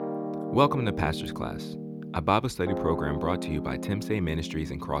Welcome to Pastor's Class, a Bible study program brought to you by Timsay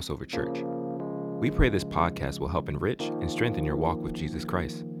Ministries and Crossover Church. We pray this podcast will help enrich and strengthen your walk with Jesus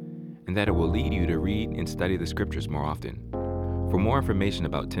Christ, and that it will lead you to read and study the scriptures more often. For more information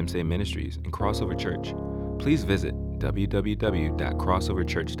about Timsay Ministries and Crossover Church, please visit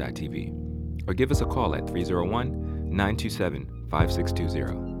www.crossoverchurch.tv or give us a call at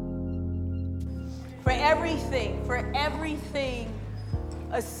 301-927-5620. For everything,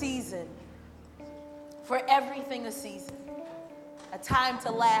 a season. For everything, a season. A time to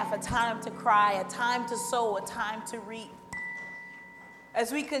laugh, a time to cry, a time to sow, a time to reap.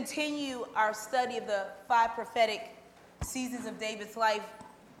 As we continue our study of the 5 prophetic seasons of David's life,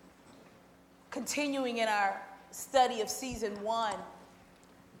 continuing in our study of season 1,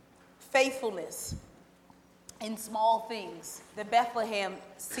 faithfulness in small things, the Bethlehem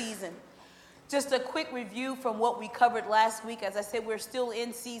season. Just a quick review from what we covered last week. As I said, we're still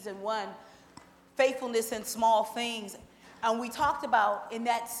in season 1, faithfulness in small things. And we talked about in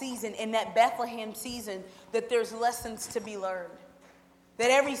that season, in that Bethlehem season, that there's lessons to be learned.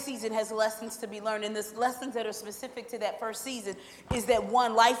 That every season has lessons to be learned. And the lessons that are specific to that first season is that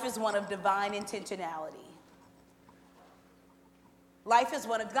life is one of divine intentionality. Life is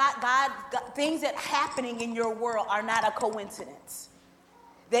one of God, things that are happening in your world are not a coincidence.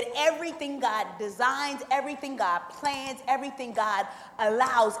 That everything God designs, everything God plans, everything God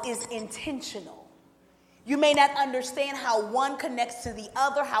allows is intentional. You may not understand how one connects to the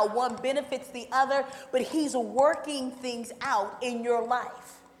other, how one benefits the other, but he's working things out in your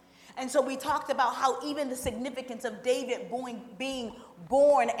life. And so we talked about how even the significance of David being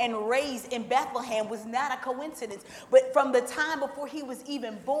born and raised in Bethlehem was not a coincidence. But from the time before he was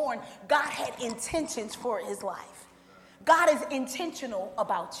even born, God had intentions for his life. God is intentional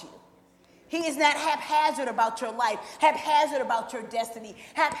about you. He is not haphazard about your life, haphazard about your destiny,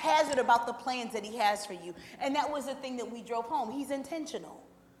 haphazard about the plans that he has for you. And that was the thing that we drove home. He's intentional.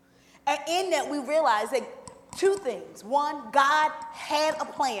 And in that, we realized that 2 things. 1, God had a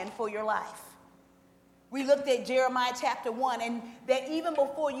plan for your life. We looked at Jeremiah chapter 1, and that even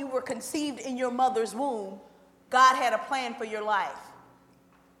before you were conceived in your mother's womb, God had a plan for your life.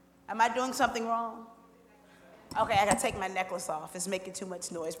 Am I doing something wrong? Okay, I got to take my necklace off. It's making too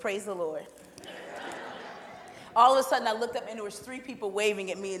much noise. Praise the Lord. All of a sudden, I looked up, and there was 3 people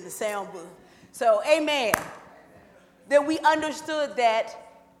waving at me in the sound booth. So, amen. That we understood that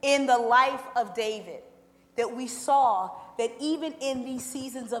in the life of David, that we saw that even in these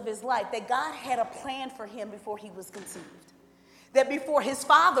seasons of his life, that God had a plan for him before he was conceived. That before his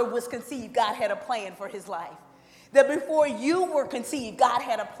father was conceived, God had a plan for his life. That before you were conceived, God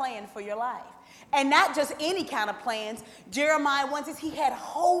had a plan for your life. And not just any kind of plans. Jeremiah 1 says he had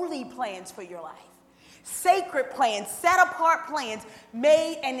holy plans for your life. Sacred plans, set apart plans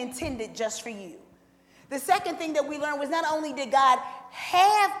made and intended just for you. The second thing that we learned was not only did God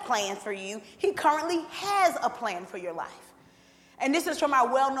have plans for you, he currently has a plan for your life. And this is from our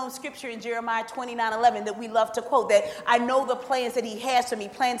well-known scripture in Jeremiah 29:11 that we love to quote, that I know the plans that he has for me,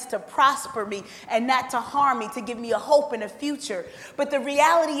 plans to prosper me and not to harm me, to give me a hope and a future. But the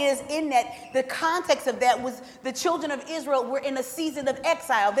reality is in that, the context of that was the children of Israel were in a season of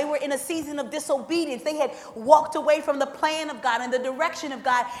exile. They were in a season of disobedience. They had walked away from the plan of God and the direction of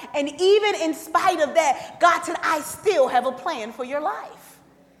God. And even in spite of that, God said, I still have a plan for your life.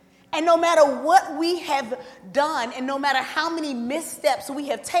 And no matter what we have done and no matter how many missteps we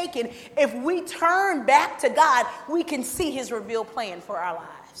have taken, if we turn back to God, we can see his revealed plan for our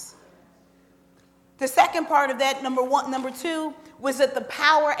lives. The second part of that, number 2, was that the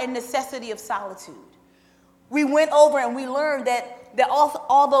power and necessity of solitude. We went over and we learned that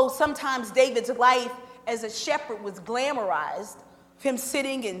although sometimes David's life as a shepherd was glamorized, him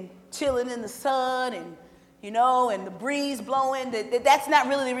sitting and chilling in the sun and and the breeze blowing, that's not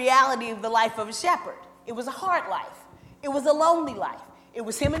really the reality of the life of a shepherd. It was a hard life. It was a lonely life. It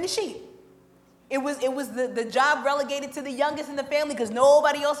was him and the sheep. It was the job relegated to the youngest in the family because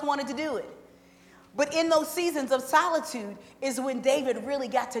nobody else wanted to do it. But in those seasons of solitude is when David really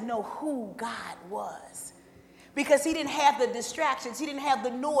got to know who God was. Because he didn't have the distractions, he didn't have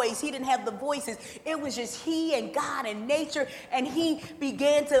the noise, he didn't have the voices. It was just he and God and nature, and he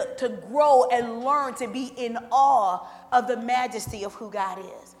began to grow and learn to be in awe of the majesty of who God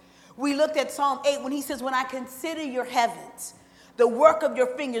is. We looked at Psalm 8 when he says, when I consider your heavens, the work of your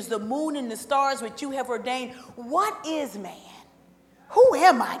fingers, the moon and the stars which you have ordained, what is man? Who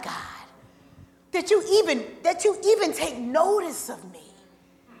am I, God? That you even take notice of me.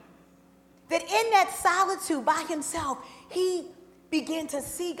 That in that solitude by himself, he began to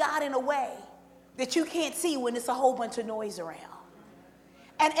see God in a way that you can't see when it's a whole bunch of noise around.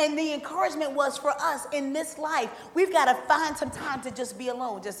 And the encouragement was for us in this life, we've got to find some time to just be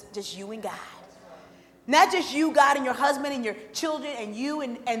alone, just you and God. Not just you, God, and your husband and your children and you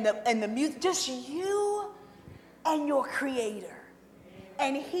and the music, just you and your Creator.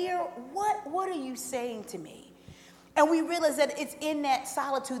 And hear, what are you saying to me? And we realize that it's in that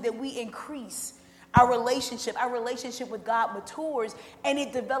solitude that we increase our relationship with God matures, and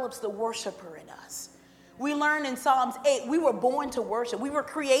it develops the worshiper in us. We learn in Psalms 8, we were born to worship. We were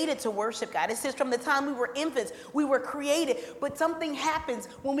created to worship God. It says from the time we were infants, we were created. But something happens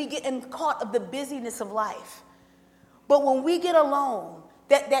when we get caught of the busyness of life. But when we get alone,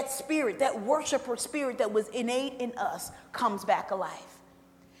 that spirit, that worshiper spirit that was innate in us comes back alive.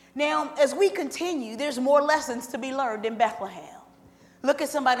 Now, as we continue, there's more lessons to be learned in Bethlehem. Look at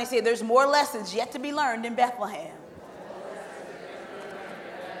somebody and say, there's more lessons yet to be learned in Bethlehem.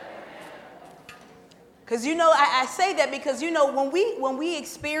 Because, I say that because, when we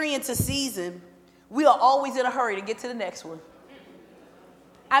experience a season, we are always in a hurry to get to the next one.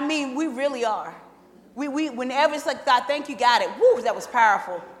 I mean, we really are. Whenever it's like, God, thank you, got it. Woo, that was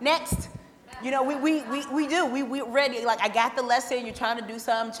powerful. Next. We do. We ready. Like, I got the lesson. You're trying to do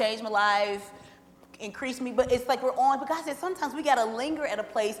something, change my life, increase me. But it's like we're on. But God said sometimes we got to linger at a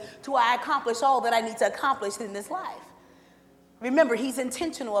place till I accomplish all that I need to accomplish in this life. Remember, he's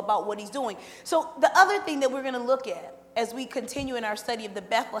intentional about what he's doing. So the other thing that we're going to look at as we continue in our study of the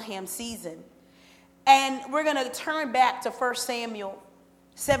Bethlehem season, and we're going to turn back to 1 Samuel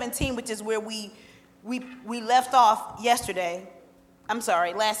 17, which is where we left off last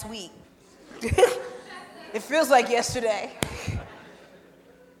week. It feels like yesterday.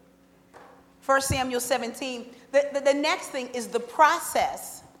 1 Samuel 17. The next thing is the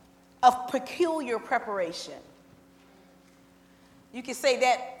process of peculiar preparation. You can say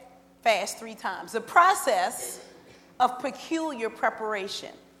that fast 3 times. The process of peculiar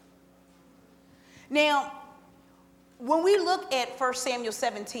preparation. Now, when we look at 1 Samuel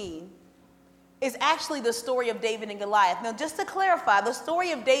 17, it's actually the story of David and Goliath. Now, just to clarify, the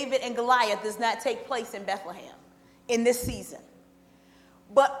story of David and Goliath does not take place in Bethlehem in this season.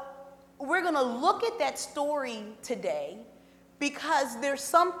 But we're going to look at that story today because there's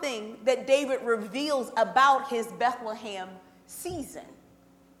something that David reveals about his Bethlehem season.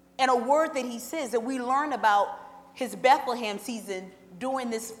 And a word that he says that we learn about his Bethlehem season during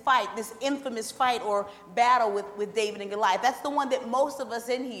this fight, this infamous fight or battle with David and Goliath. That's the one that most of us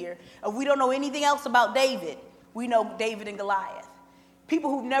in here, if we don't know anything else about David, we know David and Goliath.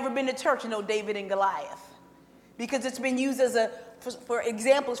 People who've never been to church know David and Goliath because it's been used as for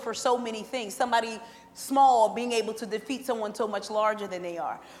examples for so many things. Somebody small being able to defeat someone so much larger than they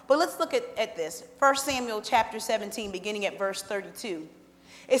are. But let's look at this. 1 Samuel chapter 17, beginning at verse 32.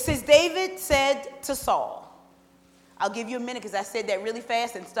 It says, David said to Saul, I'll give you a minute because I said that really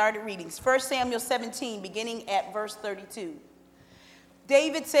fast and started reading. 1 Samuel 17, beginning at verse 32.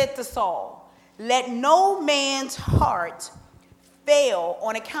 David said to Saul, let no man's heart fail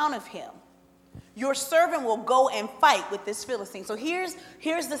on account of him. Your servant will go and fight with this Philistine. So here's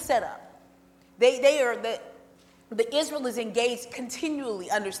the setup. The Israel is engaged continually,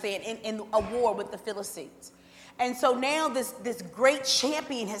 understand, in a war with the Philistines. And so now this great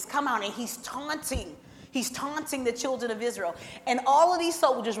champion has come out and he's taunting the children of Israel. And all of these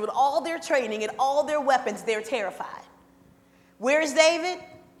soldiers with all their training and all their weapons, they're terrified. Where is David?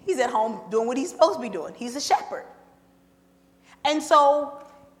 He's at home doing what he's supposed to be doing. He's a shepherd. And so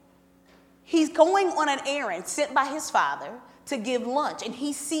he's going on an errand sent by his father to give lunch, and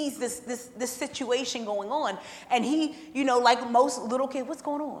he sees this situation going on, and he, like most little kids, what's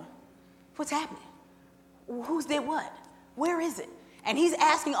going on? What's happening? Who's did what? Where is it? And he's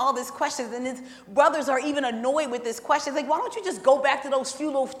asking all these questions, and his brothers are even annoyed with this question. Like, why don't you just go back to those few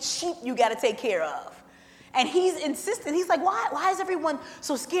little sheep you got to take care of? And he's insistent. He's like, why is everyone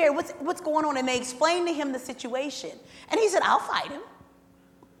so scared? What's going on? And they explain to him the situation, and he said, I'll fight him.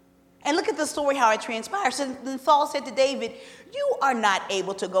 And look at the story, how it transpires. So then Saul said to David, you are not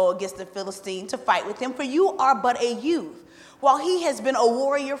able to go against the Philistine to fight with him, for you are but a youth, while he has been a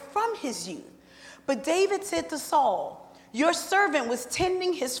warrior from his youth. But David said to Saul, your servant was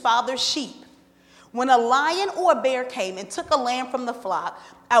tending his father's sheep. When a lion or a bear came and took a lamb from the flock,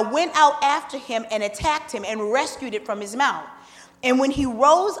 I went out after him and attacked him and rescued it from his mouth. And when he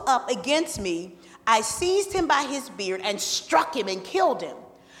rose up against me, I seized him by his beard and struck him and killed him.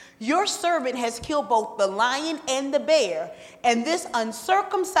 Your servant has killed both the lion and the bear, and this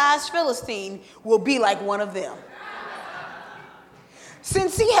uncircumcised Philistine will be like one of them.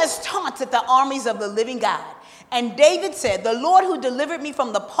 Since he has taunted the armies of the living God And David said, the Lord who delivered me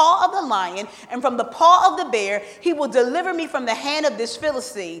from the paw of the lion and from the paw of the bear, he will deliver me from the hand of this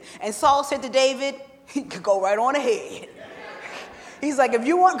Philistine. And Saul said to David, he could go right on ahead. He's like, if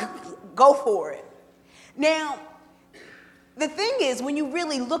you want, go for it. Now, the thing is, when you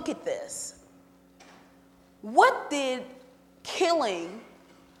really look at this, what did killing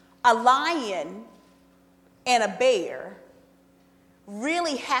a lion and a bear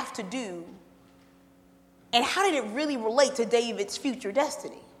really have to do, and how did it really relate to David's future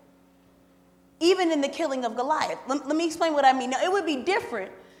destiny? Even in the killing of Goliath. Let me explain what I mean. Now, it would be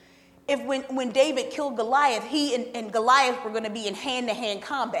different if when David killed Goliath, he and Goliath were going to be in hand-to-hand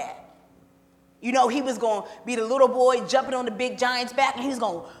combat. You know, he was going to be the little boy jumping on the big giant's back, and he was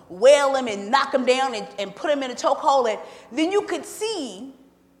going to wail him and knock him down and put him in a chokehold. And then you could see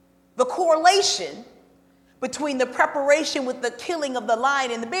the correlation between the preparation with the killing of the lion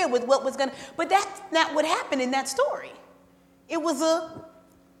and the bear with what was going to, but that's not what happened in that story. It was a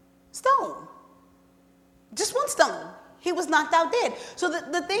stone. Just one stone. He was knocked out dead. So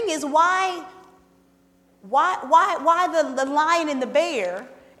the thing is, why the lion and the bear,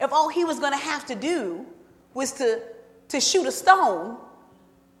 if all he was going to have to do was to shoot a stone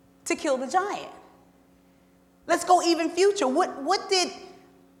to kill the giant? Let's go even future. What did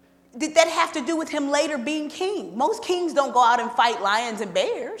that have to do with him later being king? Most kings don't go out and fight lions and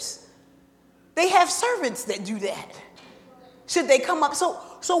bears. They have servants that do that. Should they come up? So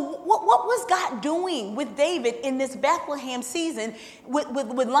what was God doing with David in this Bethlehem season with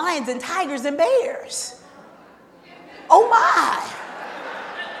lions and tigers and bears? Oh my.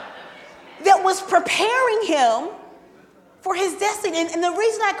 That was preparing him for his destiny. And the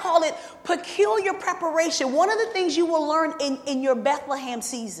reason I call it peculiar preparation, one of the things you will learn in your Bethlehem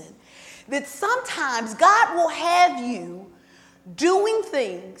season, that sometimes God will have you doing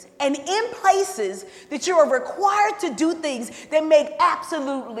things and in places that you are required to do things that make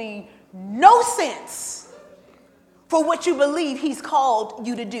absolutely no sense for what you believe he's called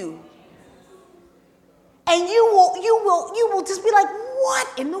you to do. And you will just be like,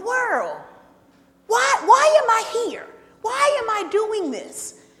 what in the world? Why am I here? Why am I doing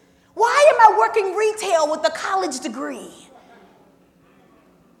this? Why am I working retail with a college degree?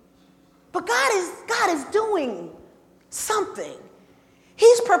 But God is doing something.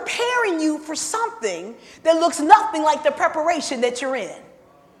 He's preparing you for something that looks nothing like the preparation that you're in.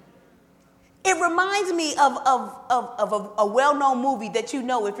 It reminds me of a well-known movie that you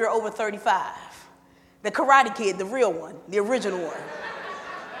know if you're over 35. The Karate Kid, the real one, the original one.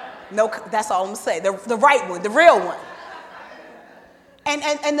 No, that's all I'm going to say. The right one, the real one.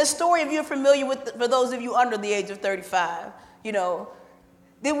 And the story, if you're familiar with, for those of you under the age of 35,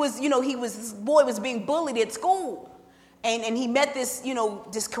 this boy was being bullied at school. And he met this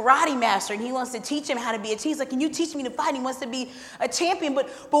karate master, and he wants to teach him how to be a champion. He's like, can you teach me to fight? And he wants to be a champion. But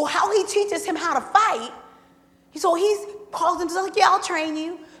how he teaches him how to fight, so he calls himself like, yeah, I'll train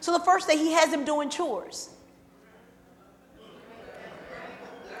you. So the first day he has him doing chores.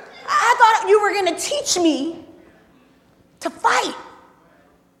 I thought you were going to teach me to fight.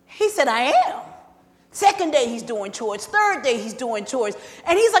 He said, I am. Second day he's doing chores. Third day he's doing chores.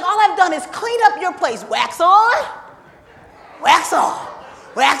 And he's like, all I've done is clean up your place. Wax on, wax on,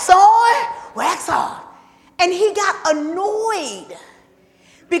 wax on, wax on. And he got annoyed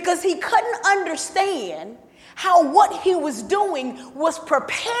because he couldn't understand how what he was doing was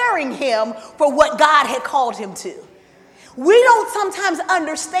preparing him for what God had called him to. We don't sometimes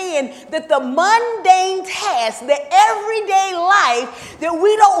understand that the mundane tasks, the everyday life that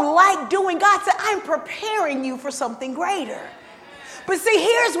we don't like doing, God said, I'm preparing you for something greater. But see,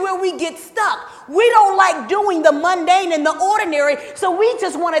 here's where we get stuck. We don't like doing the mundane and the ordinary, so we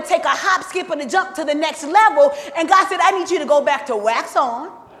just want to take a hop, skip, and a jump to the next level. And God said, I need you to go back to wax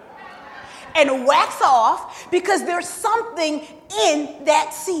on and wax off, because there's something in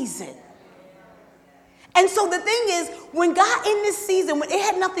that season. And so the thing is, when God in this season, it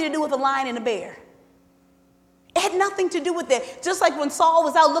had nothing to do with a lion and a bear. It had nothing to do with that. Just like when Saul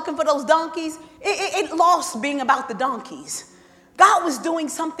was out looking for those donkeys, it lost being about the donkeys. God was doing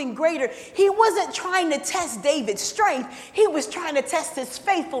something greater. He wasn't trying to test David's strength. He was trying to test his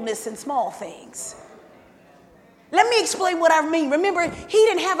faithfulness in small things. Let me explain what I mean. Remember, he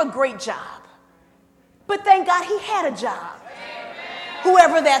didn't have a great job. But thank God he had a job.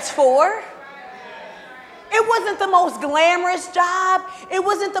 Whoever that's for. It wasn't the most glamorous job. It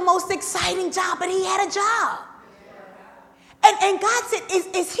wasn't the most exciting job, but he had a job. And God said,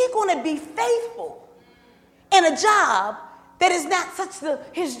 is he going to be faithful in a job that is not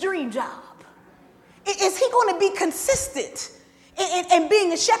his dream job? Is he going to be consistent in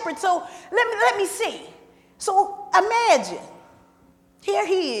being a shepherd? So let me see. So imagine, here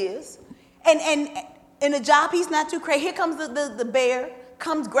he is, and in a job he's not too crazy. Here comes the bear,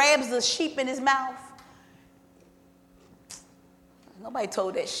 grabs the sheep in his mouth. Nobody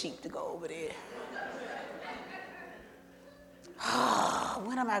told that sheep to go over there.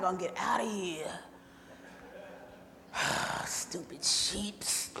 When am I going to get out of here? Stupid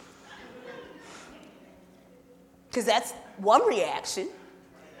sheeps. Because that's one reaction.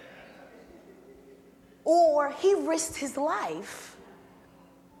 Or he risked his life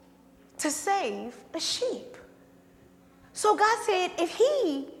to save a sheep. So God said if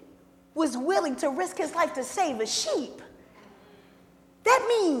he was willing to risk his life to save a sheep, that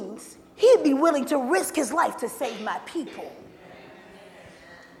means he'd be willing to risk his life to save my people.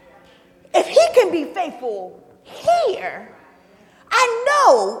 If he can be faithful here, I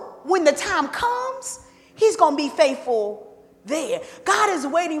know when the time comes, he's going to be faithful there. God is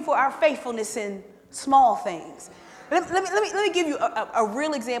waiting for our faithfulness in small things. Let me give you a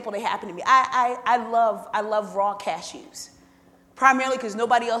real example that happened to me. I love raw cashews, primarily because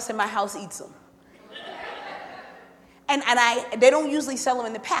nobody else in my house eats them. And they don't usually sell them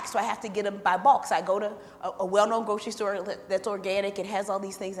in the pack, so I have to get them by bulk. So I go to a well-known grocery store that's organic. It has all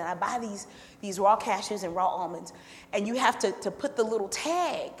these things, and I buy these raw cashews and raw almonds. And you have to put the little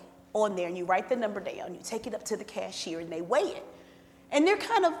tag on there, and you write the number down. You take it up to the cashier, and they weigh it. And they're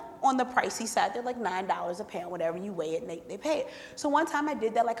kind of on the pricey side. They're like $9 a pound, whatever. You weigh it, and they pay it. So one time I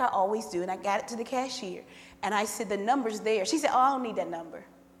did that like I always do, and I got it to the cashier. And I said, the number's there. She said, oh, I don't need that number.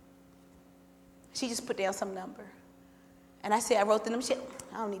 She just put down some number. And I said, I wrote the number. She said,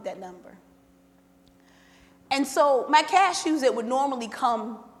 I don't need that number. And so my cashews that would normally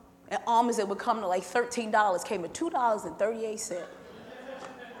come, and almonds that would come to like $13 came at $2.38.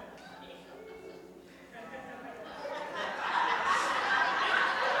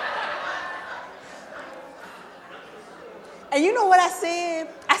 And you know what I said?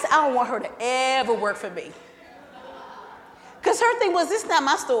 I said, I don't want her to ever work for me. Because her thing was, this is not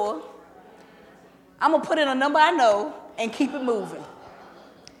my store. I'm going to put in a number I know and keep it moving.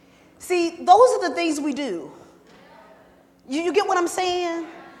 See, those are the things we do. You get what I'm saying?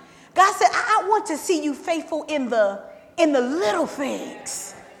 God said, I want to see you faithful in the little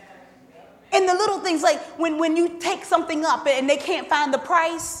things. In the little things, like when you take something up and they can't find the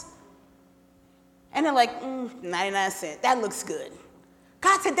price, and they're like, 99 cents, that looks good.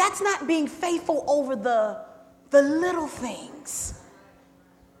 God said, that's not being faithful over the little things.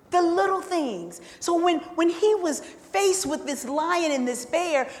 The little things. So when he was faced with this lion and this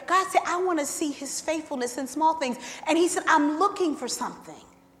bear, God said, I want to see his faithfulness in small things. And he said, I'm looking for something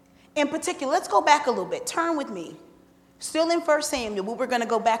in particular. Let's go back a little bit. Turn with me. Still in 1 Samuel, but we're going to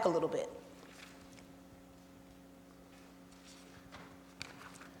go back a little bit.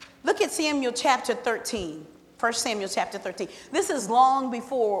 Look at Samuel chapter 13. 1 Samuel chapter 13. This is long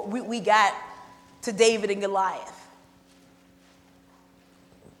before we got to David and Goliath.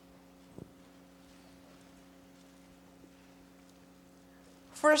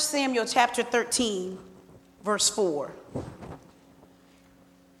 First Samuel chapter 13, verse 4.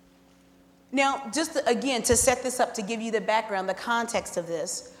 Now, just again, to set this up, to give you the background, the context of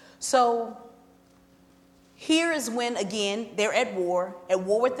this. So here is when, again, they're at war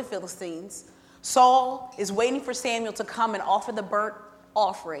with the Philistines. Saul is waiting for Samuel to come and offer the burnt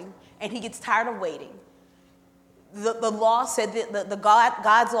offering, and he gets tired of waiting. The law said that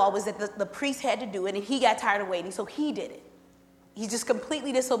God's law was that the priest had to do it, and he got tired of waiting, so he did it. He just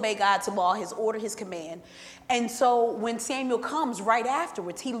completely disobeyed God's law, his order, his command. And so when Samuel comes right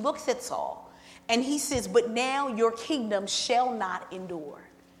afterwards, he looks at Saul and he says, but now your kingdom shall not endure.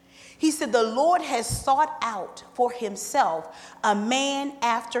 He said, the Lord has sought out for himself a man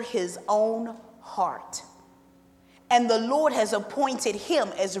after his own heart. And the Lord has appointed him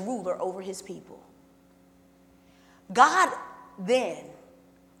as ruler over his people. God then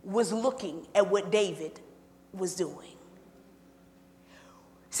was looking at what David was doing.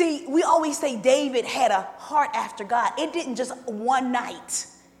 See, we always say David had a heart after God. It didn't just one night.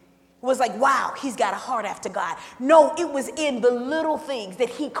 It was like, wow, he's got a heart after God. No, it was in the little things that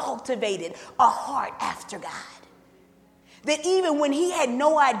he cultivated a heart after God. That even when he had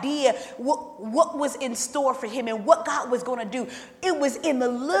no idea what was in store for him and what God was going to do, it was in the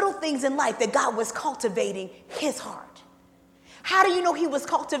little things in life that God was cultivating his heart. How do you know he was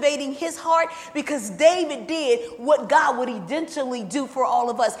cultivating his heart? Because David did what God would eventually do for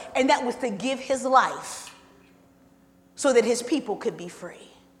all of us, and that was to give his life so that his people could be free.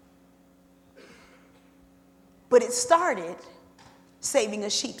 But it started saving a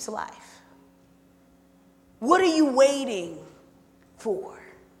sheep's life. What are you waiting for?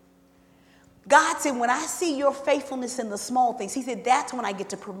 God said, when I see your faithfulness in the small things, he said, that's when I get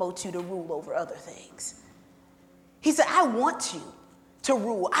to promote you to rule over other things. He said, I want you to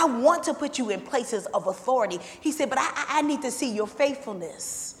rule. I want to put you in places of authority. He said, but I need to see your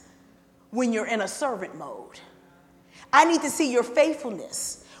faithfulness when you're in a servant mode. I need to see your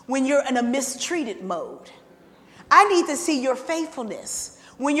faithfulness when you're in a mistreated mode. I need to see your faithfulness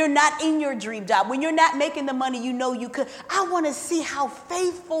when you're not in your dream job, when you're not making the money you know you could. I want to see how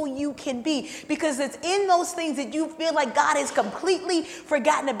faithful you can be, because it's in those things that you feel like God has completely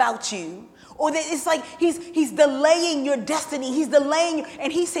forgotten about you, or that it's like he's delaying your destiny. He's delaying,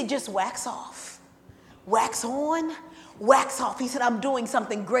 and he said, just wax off, wax on, wax off. He said, I'm doing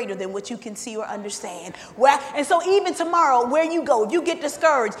something greater than what you can see or understand. And so even tomorrow, where you go, if you get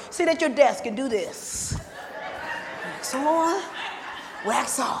discouraged, sit at your desk and do this. Wax on,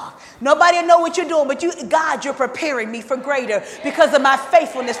 wax off. Nobody will know what you're doing, but God, you're preparing me for greater because of my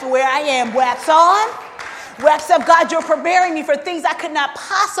faithfulness for where I am. Wax on, wax off. God, you're preparing me for things I could not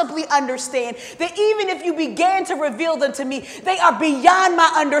possibly understand, that even if you began to reveal them to me, they are beyond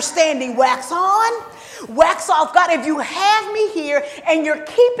my understanding. Wax on, wax off. God, if you have me here and you're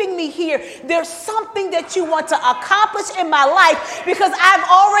keeping me here, there's something that you want to accomplish in my life, because I've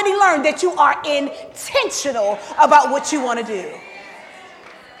already learned that you are intentional about what you want to do.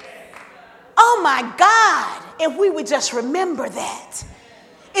 Oh my God, if we would just remember that.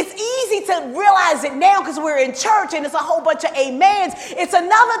 It's easy to realize it now because we're in church and it's a whole bunch of amens. It's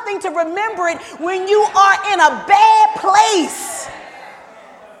another thing to remember it when you are in a bad place.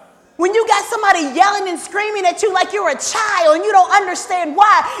 When you got somebody yelling and screaming at you like you're a child and you don't understand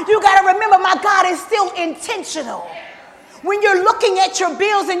why, you got to remember my God is still intentional. When you're looking at your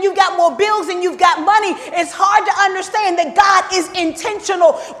bills and you've got more bills than you've got money, it's hard to understand that God is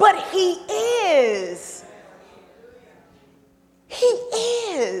intentional, but he is. He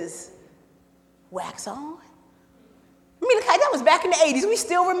is. Wax on. I mean, that was back in the 80s. We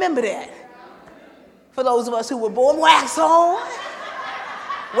still remember that. For those of us who were born, wax on,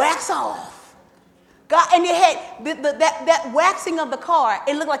 wax off. God, and it had that waxing of the car,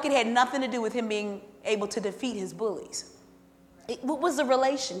 it looked like it had nothing to do with him being able to defeat his bullies. What was the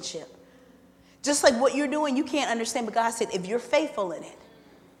relationship? Just like what you're doing, you can't understand, but God said, if you're faithful in it,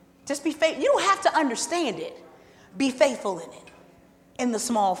 just be faithful. You don't have to understand it. Be faithful in it, in the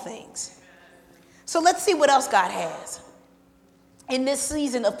small things. So let's see what else God has. In this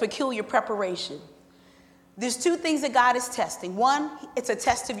season of peculiar preparation, there's two things that God is testing. One, it's a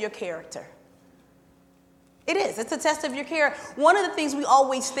test of your character. It is. It's a test of your character. One of the things we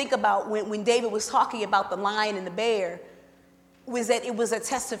always think about when David was talking about the lion and the bear was that it was a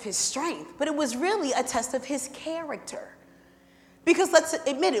test of his strength, but it was really a test of his character. Because let's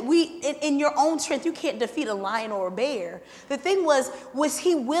admit it, in your own strength, you can't defeat a lion or a bear. The thing was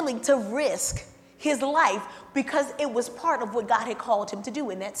he willing to risk his life because it was part of what God had called him to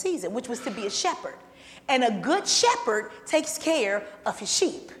do in that season, which was to be a shepherd. And a good shepherd takes care of his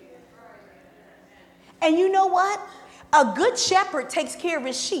sheep. And you know what? A good shepherd takes care of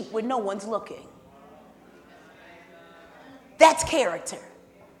his sheep when no one's looking. That's character.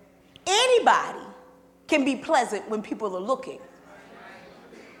 Anybody can be pleasant when people are looking.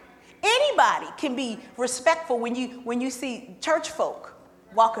 Anybody can be respectful when you see church folk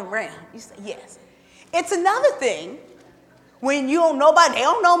walking around. You say, yes. It's another thing when you don't know nobody, they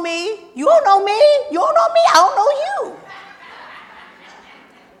don't know me, you don't know me, you don't know me, I don't know you.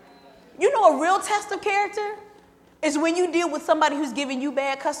 You know a real test of character is when you deal with somebody who's giving you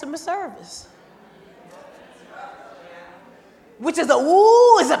bad customer service. Which is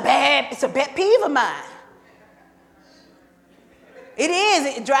it's a pet peeve of mine. It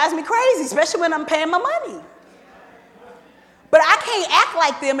is. It drives me crazy, especially when I'm paying my money. But I can't act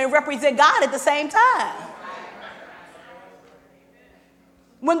like them and represent God at the same time.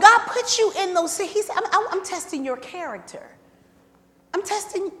 When God puts you in those, he said, I'm testing your character. I'm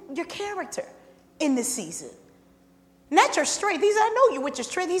testing your character in this season. Not your strength. He said, I know you with your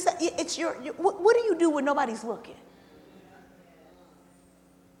strength. He said, it's your what do you do when nobody's looking?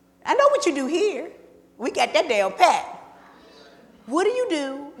 I know what you do here. We got that down pat. What do you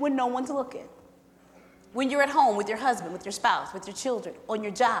do when no one's looking? When you're at home with your husband, with your spouse, with your children, on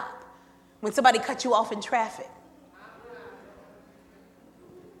your job, when somebody cuts you off in traffic.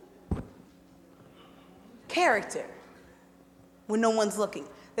 Character, when no one's looking.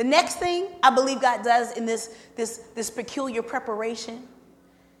 The next thing I believe God does in this peculiar preparation,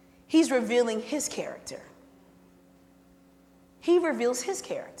 he's revealing his character. He reveals his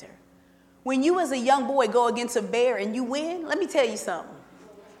character. When you as a young boy go against a bear and you win, let me tell you something.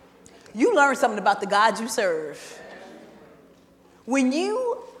 You learn something about the God you serve. When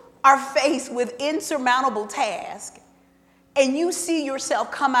you are faced with insurmountable tasks and you see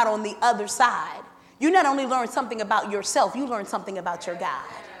yourself come out on the other side, you not only learn something about yourself, you learn something about your God.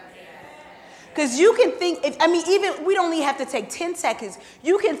 Because you can think, even we don't even have to take 10 seconds.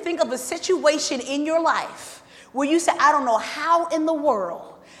 You can think of a situation in your life where you say, I don't know how in the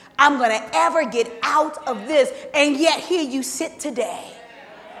world I'm going to ever get out of this. And yet here you sit today.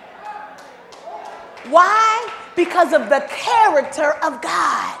 Why? Because of the character of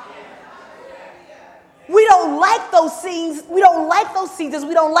God. We don't like those scenes. We don't like those seasons.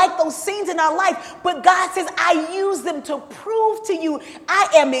 We don't like those scenes in our life. But God says, I use them to prove to you I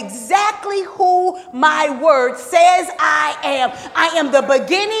am exactly who my word says I am. I am the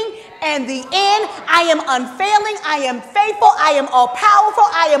beginning and the end. I am unfailing. I am faithful. I am all powerful.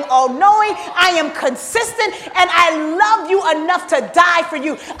 I am all knowing. I am consistent. And I love you enough to die for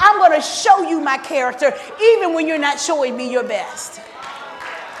you. I'm going to show you my character even when you're not showing me your best.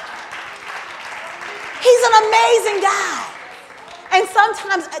 He's an amazing God. And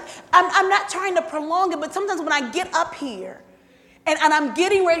sometimes, I'm not trying to prolong it, but sometimes when I get up here and I'm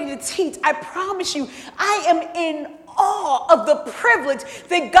getting ready to teach, I promise you, I am in awe of the privilege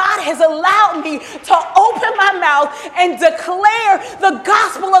that God has allowed me to open my mouth and declare the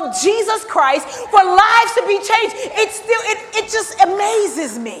gospel of Jesus Christ for lives to be changed. It just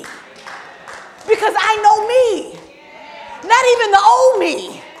amazes me because I know me, not even the old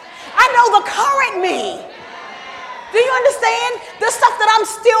me. I know the current me. Do you understand? The stuff that I'm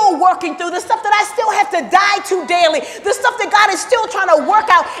still working through, the stuff that I still have to die to daily, the stuff that God is still trying to work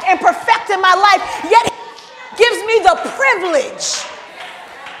out and perfect in my life, yet He gives me the privilege.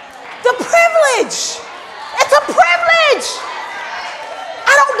 The privilege. It's a privilege.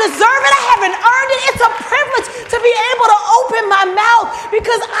 I don't deserve it. I haven't earned it. It's a privilege to be able to open my mouth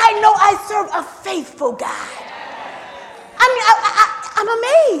because I know I serve a faithful God. I'm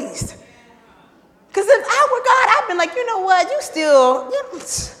amazed. Because if I were God, I'd been like, you know what?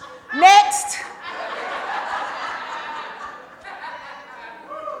 Next.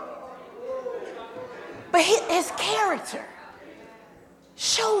 But his character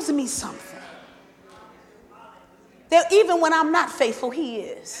shows me something. That even when I'm not faithful, he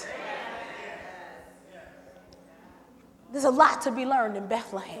is. There's a lot to be learned in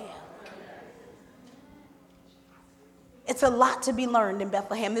Bethlehem. It's a lot to be learned in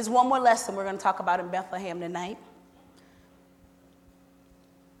Bethlehem. There's one more lesson we're going to talk about in Bethlehem tonight.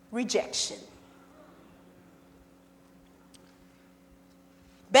 Rejection.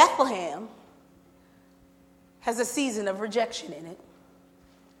 Bethlehem has a season of rejection in it.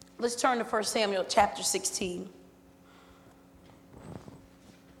 Let's turn to 1 Samuel chapter 16.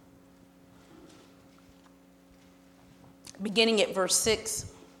 Beginning at verse 6.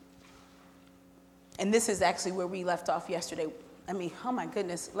 And this is actually where we left off yesterday. Oh my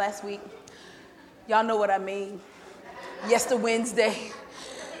goodness, last week. Y'all know what I mean. Wednesday.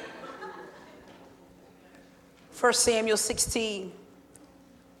 1 Samuel 16.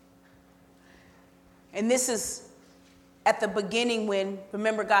 And this is at the beginning when,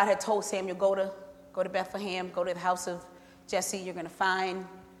 remember, God had told Samuel, go to Bethlehem, go to the house of Jesse. You're going to find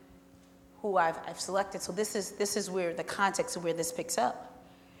who I've selected. So this is where the context of where this picks up.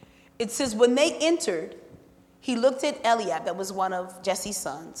 It says, when they entered, he looked at Eliab, that was one of Jesse's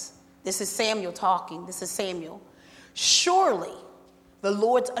sons. This is Samuel talking. This is Samuel. Surely the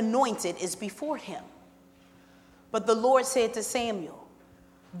Lord's anointed is before him. But the Lord said to Samuel,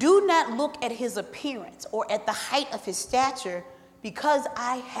 do not look at his appearance or at the height of his stature, because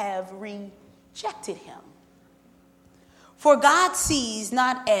I have rejected him. For God sees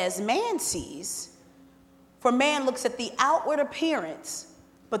not as man sees, for man looks at the outward appearance,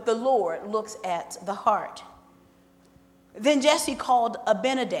 but the Lord looks at the heart. Then Jesse called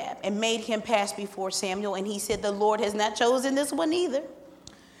Abinadab and made him pass before Samuel, and he said, the Lord has not chosen this one either.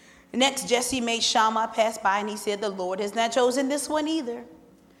 Next, Jesse made Shammah pass by, and he said, the Lord has not chosen this one either.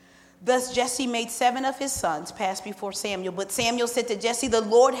 Thus Jesse made 7 of his sons pass before Samuel. But Samuel said to Jesse, the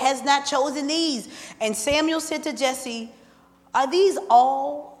Lord has not chosen these. And Samuel said to Jesse, are these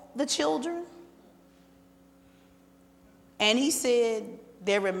all the children? And he said,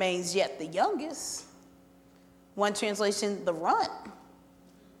 there remains yet the youngest. One translation, the runt.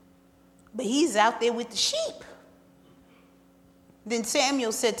 But he's out there with the sheep. Then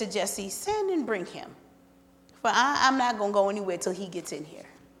Samuel said to Jesse, send and bring him. For I'm not going to go anywhere till he gets in here.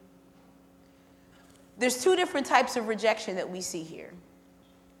 There's 2 different types of rejection that we see here.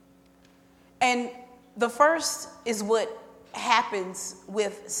 And the first is what happens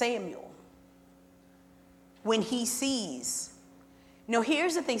with Samuel when he sees.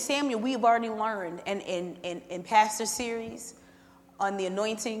 Here's the thing, Samuel, we've already learned in Pastor series on the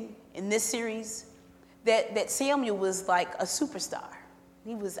anointing in this series that Samuel was like a superstar.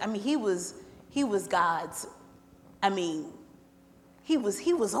 He was God's,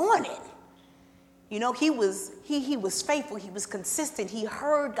 he was on it. You know, he was faithful, he was consistent, he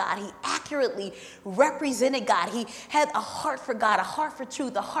heard God, he accurately represented God, he had a heart for God, a heart for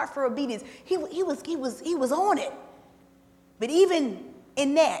truth, a heart for obedience. He was on it. But even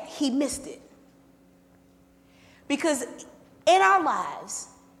in that, he missed it. Because in our lives,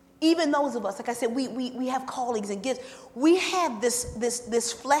 even those of us, like I said, we have callings and gifts. We have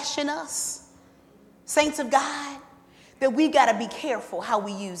this flesh in us, saints of God, that we got to be careful how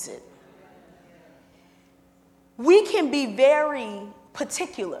we use it. We can be very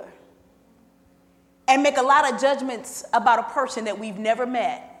particular and make a lot of judgments about a person that we've never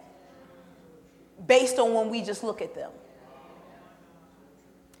met based on when we just look at them.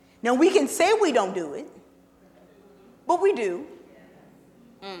 Now, we can say we don't do it, but we do.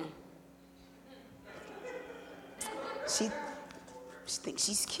 She thinks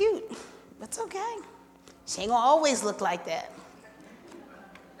she's cute. That's okay. She ain't gonna always look like that.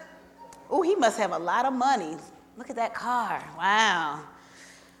 Oh, he must have a lot of money. Look at that car. Wow.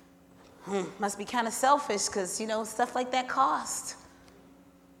 Must be kind of selfish because, you know, stuff like that costs.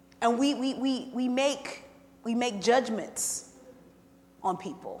 And we make judgments on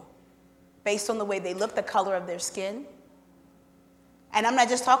people based on the way they look, the color of their skin. And I'm not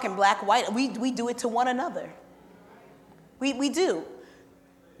just talking black, white. We do it to one another. We do.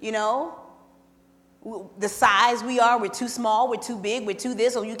 You know, the size we are, we're too small, we're too big, we're too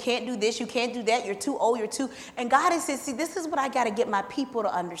this, or you can't do this, you can't do that, you're too old, you're too. And God has said, see, this is what I got to get my people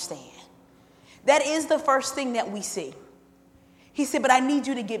to understand. That is the first thing that we see. He said, but I need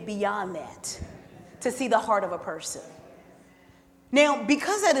you to get beyond that to see the heart of a person. Now,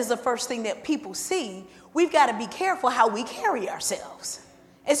 because that is the first thing that people see, we've got to be careful how we carry ourselves,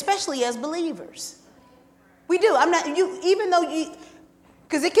 especially as believers. We do.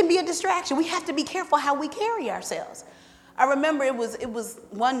 Because it can be a distraction. We have to be careful how we carry ourselves. I remember it was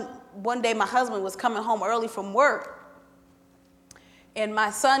one day my husband was coming home early from work, and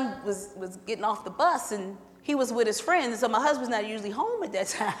my son was getting off the bus, and he was with his friends, so my husband's not usually home at that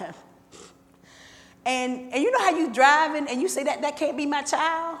time. And you know how you driving and you say that can't be my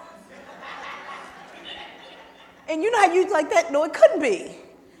child? And you know how you like that? No, it couldn't be.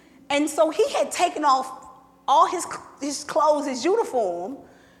 And so he had taken off all his clothes, his uniform,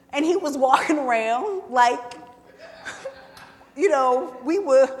 and he was walking around like, you know,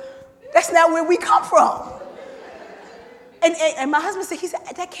 that's not where we come from. And my husband said,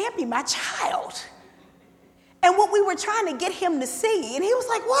 that can't be my child. And what we were trying to get him to see, and he was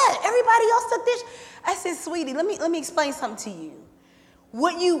like, what? Everybody else took this? I said, sweetie, let me explain something to you.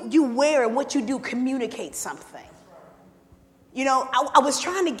 What you wear and what you do communicates something. You know, I was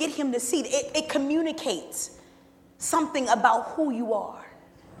trying to get him to see it communicates something about who you are.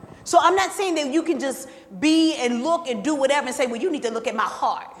 So I'm not saying that you can just be and look and do whatever and say, well, you need to look at my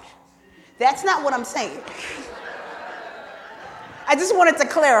heart. That's not what I'm saying. I just wanted to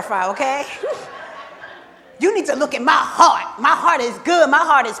clarify, okay? You need to look at my heart. My heart is good. My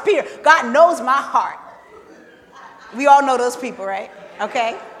heart is pure. God knows my heart. We all know those people, right?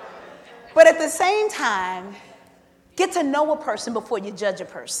 Okay? But at the same time, get to know a person before you judge a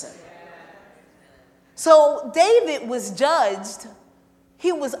person. So David was judged.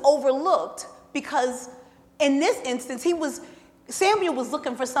 He was overlooked because in this instance, Samuel was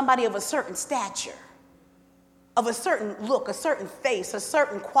looking for somebody of a certain stature, of a certain look, a certain face, a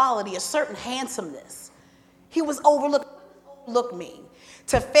certain quality, a certain handsomeness. He was overlooked. Look mean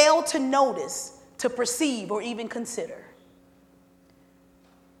to fail to notice, to perceive, or even consider.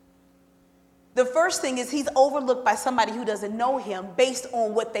 The first thing is he's overlooked by somebody who doesn't know him based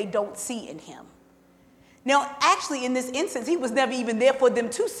on what they don't see in him. Now, actually, in this instance, he was never even there for them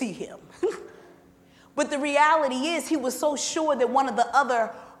to see him. But the reality is he was so sure that one of the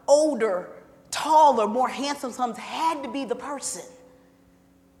other older, taller, more handsome sons had to be the person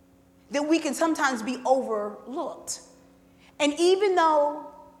that we can sometimes be overlooked. And even though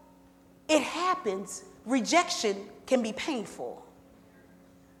it happens, rejection can be painful.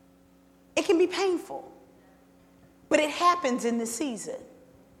 It can be painful. But it happens in this season.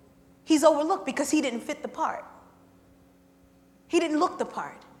 He's overlooked because he didn't fit the part. He didn't look the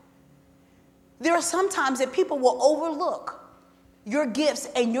part. There are some times that people will overlook your gifts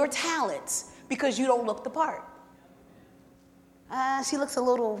and your talents because you don't look the part. She looks a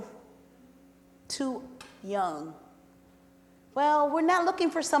little too young. Well, we're not looking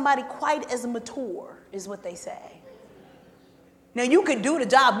for somebody quite as mature, is what they say. Now, you could do the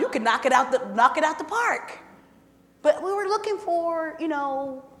job. You could knock it out the park. But we were looking for,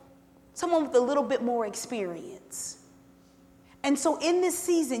 someone with a little bit more experience. And so in this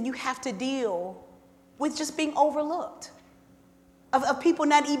season, you have to deal with just being overlooked, of people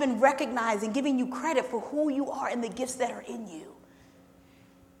not even recognizing, giving you credit for who you are and the gifts that are in you.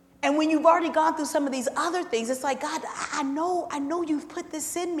 And when you've already gone through some of these other things, it's like, God, I know you've put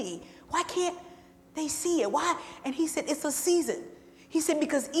this in me. Why can't they see it? Why? And he said, it's a season. He said,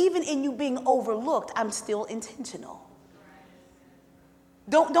 because even in you being overlooked, I'm still intentional.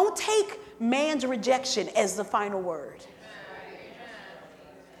 Don't take man's rejection as the final word.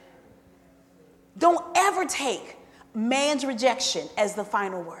 Don't ever take man's rejection as the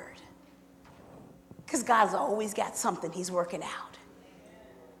final word. Because God's always got something he's working out.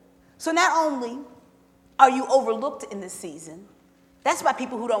 So not only are you overlooked in this season, that's by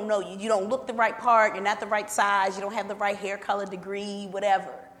people who don't know you. You don't look the right part, you're not the right size, you don't have the right hair color, degree,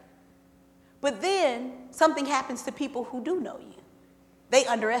 whatever. But then something happens to people who do know you. They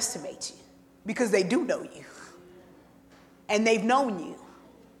underestimate you because they do know you. And they've known you.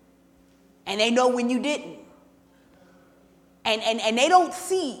 And they know when you didn't. And they don't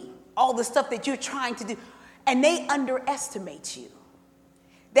see all the stuff that you're trying to do. And they underestimate you.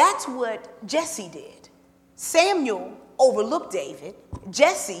 That's what Jesse did. Samuel overlooked David.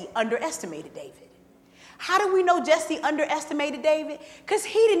 Jesse underestimated David. How do we know Jesse underestimated David? Because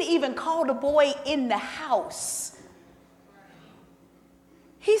he didn't even call the boy in the house.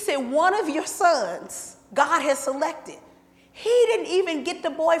 He said, one of your sons God has selected. He didn't even get the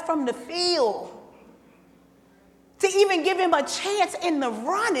boy from the field to even give him a chance in the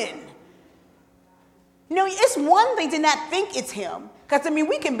running. It's one thing to not think it's him. Because,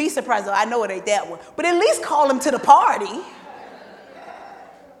 we can be surprised. Oh, I know it ain't that one. But at least call him to the party.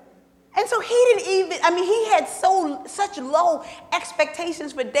 And so he didn't even, he had such low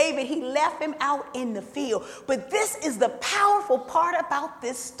expectations for David, he left him out in the field. But this is the powerful part about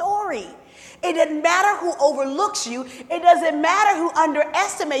this story. It doesn't matter who overlooks you. It doesn't matter who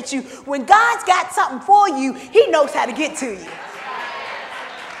underestimates you. When God's got something for you, he knows how to get to you. Isn't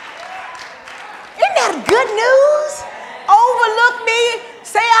that good news? Overlook me,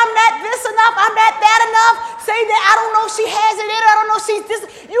 say I'm not this enough, I'm not that enough, say that I don't know if she has it in her, I don't know if she's this.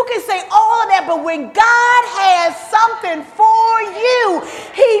 You can say all of that, but when God has something for you,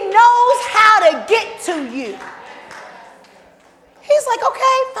 he knows how to get to you. He's like,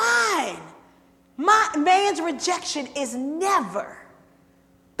 okay, fine. My man's rejection is never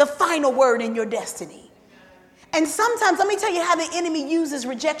the final word in your destiny. And sometimes, let me tell you how the enemy uses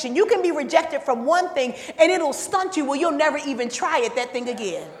rejection. You can be rejected from one thing and it'll stunt you where you'll never even try that thing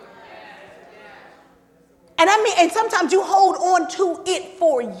again. And sometimes you hold on to it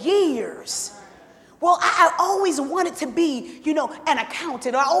for years. Well, I always wanted to be, an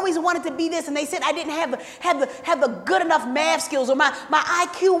accountant, or I always wanted to be this. And they said I didn't have the good enough math skills, or my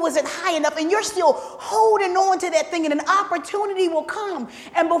IQ wasn't high enough. And you're still holding on to that thing, and an opportunity will come.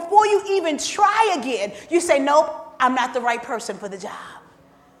 And before you even try again, you say, nope, I'm not the right person for the job.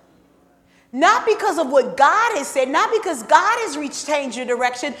 Not because of what God has said, not because God has changed your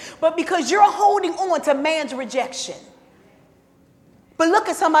direction, but because you're holding on to man's rejection. But look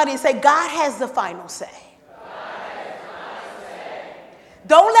at somebody and say, God has the final say.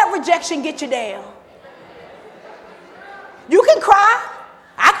 Don't let rejection get you down. You can cry.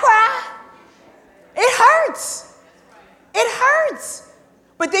 I cry. It hurts. It hurts.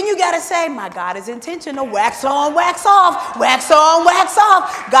 But then you got to say, my God is intentional. Wax on, wax off. Wax on, wax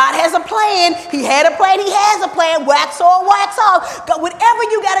off. God has a plan. He had a plan. He has a plan. Wax on, wax off. Whatever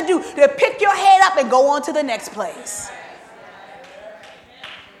you got to do to pick your head up and go on to the next place.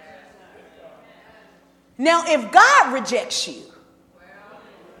 Now, if God rejects you,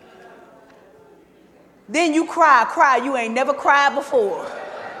 then you cry. You ain't never cried before.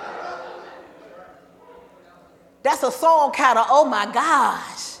 That's a song kind of, oh my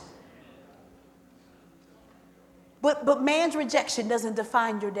gosh. But man's rejection doesn't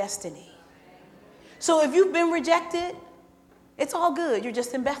define your destiny. So if you've been rejected, it's all good. You're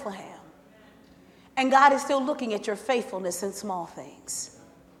just in Bethlehem. And God is still looking at your faithfulness in small things.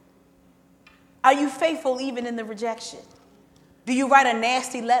 Are you faithful even in the rejection? Do you write a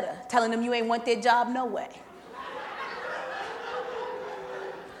nasty letter telling them you ain't want their job? No way.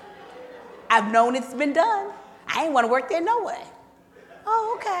 I've known it's been done. I ain't want to work there no way.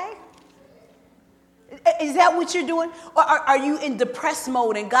 Oh, okay. Is that what you're doing? Or are you in depressed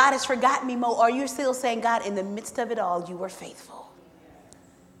mode and God has forgotten me mode? Or are you still saying, God, in the midst of it all, you were faithful?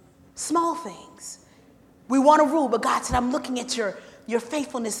 Small things. We want to rule, but God said, I'm looking at your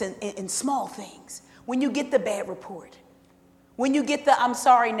faithfulness in small things. When you get the bad report, when you get the I'm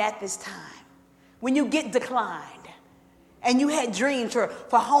sorry, not this time, when you get declined, And you had dreams for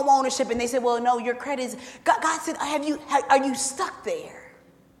home ownership, and they said, well, no, your credit is, God said, are you stuck there?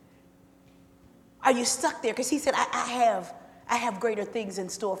 Are you stuck there? Because he said, I have greater things in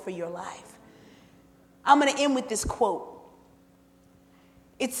store for your life. I'm going to end with this quote.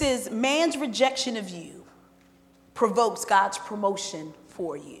 It says, man's rejection of you provokes God's promotion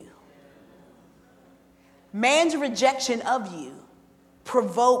for you. Man's rejection of you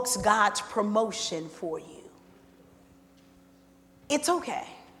provokes God's promotion for you. It's okay.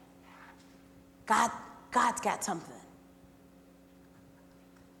 God's got something.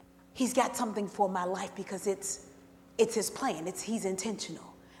 He's got something for my life because it's his plan. He's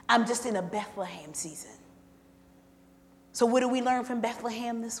intentional. I'm just in a Bethlehem season. So what do we learn from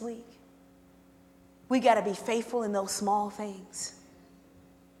Bethlehem this week? We got to be faithful in those small things.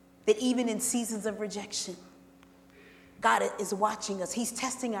 That even in seasons of rejection, God is watching us. He's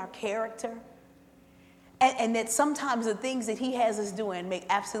testing our character. And that sometimes the things that he has us doing make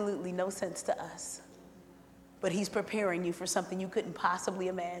absolutely no sense to us. But he's preparing you for something you couldn't possibly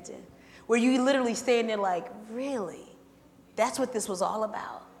imagine. Where you literally stand there like, really? That's what this was all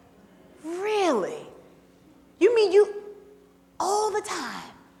about? Really? You mean all the time,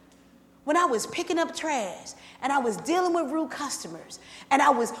 when I was picking up trash and I was dealing with rude customers and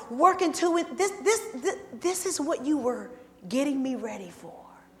I was working to it, this is what you were getting me ready for.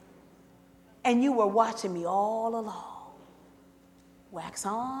 And you were watching me all along. Wax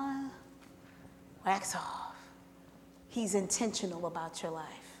on, wax off. He's intentional about your life.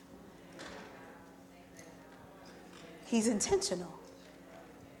 He's intentional.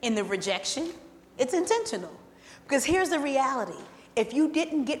 In the rejection, it's intentional. Because here's the reality. If you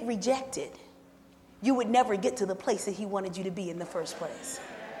didn't get rejected, you would never get to the place that he wanted you to be in the first place.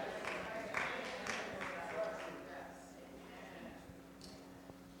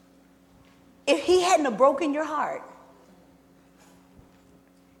 If he hadn't have broken your heart,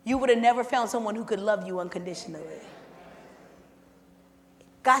 you would have never found someone who could love you unconditionally.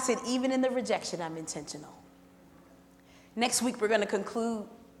 God said, even in the rejection, I'm intentional. Next week, we're going to conclude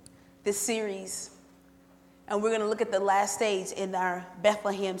this series, and we're going to look at the last stage in our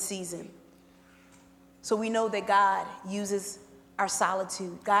Bethlehem season. So we know that God uses our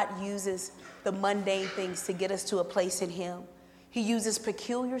solitude. God uses the mundane things to get us to a place in him. He uses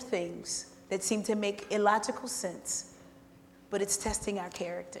peculiar things that seem to make illogical sense, but it's testing our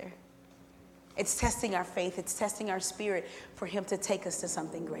character. It's testing our faith. It's testing our spirit for him to take us to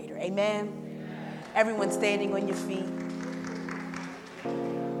something greater. Amen? Everyone standing on your feet.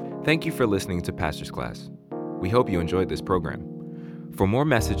 Thank you for listening to Pastor's Class. We hope you enjoyed this program. For more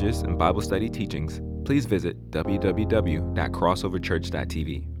messages and Bible study teachings, please visit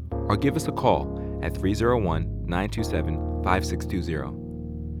www.crossoverchurch.tv or give us a call at 301-927-5620.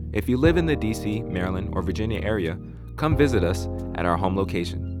 If you live in the D.C., Maryland, or Virginia area, come visit us at our home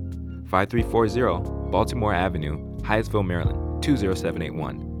location, 5340 Baltimore Avenue, Hyattsville, Maryland,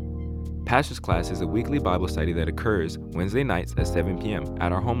 20781. Pastor's Class is a weekly Bible study that occurs Wednesday nights at 7 p.m.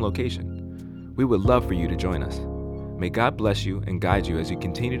 at our home location. We would love for you to join us. May God bless you and guide you as you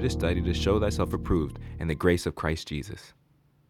continue to study to show thyself approved in the grace of Christ Jesus.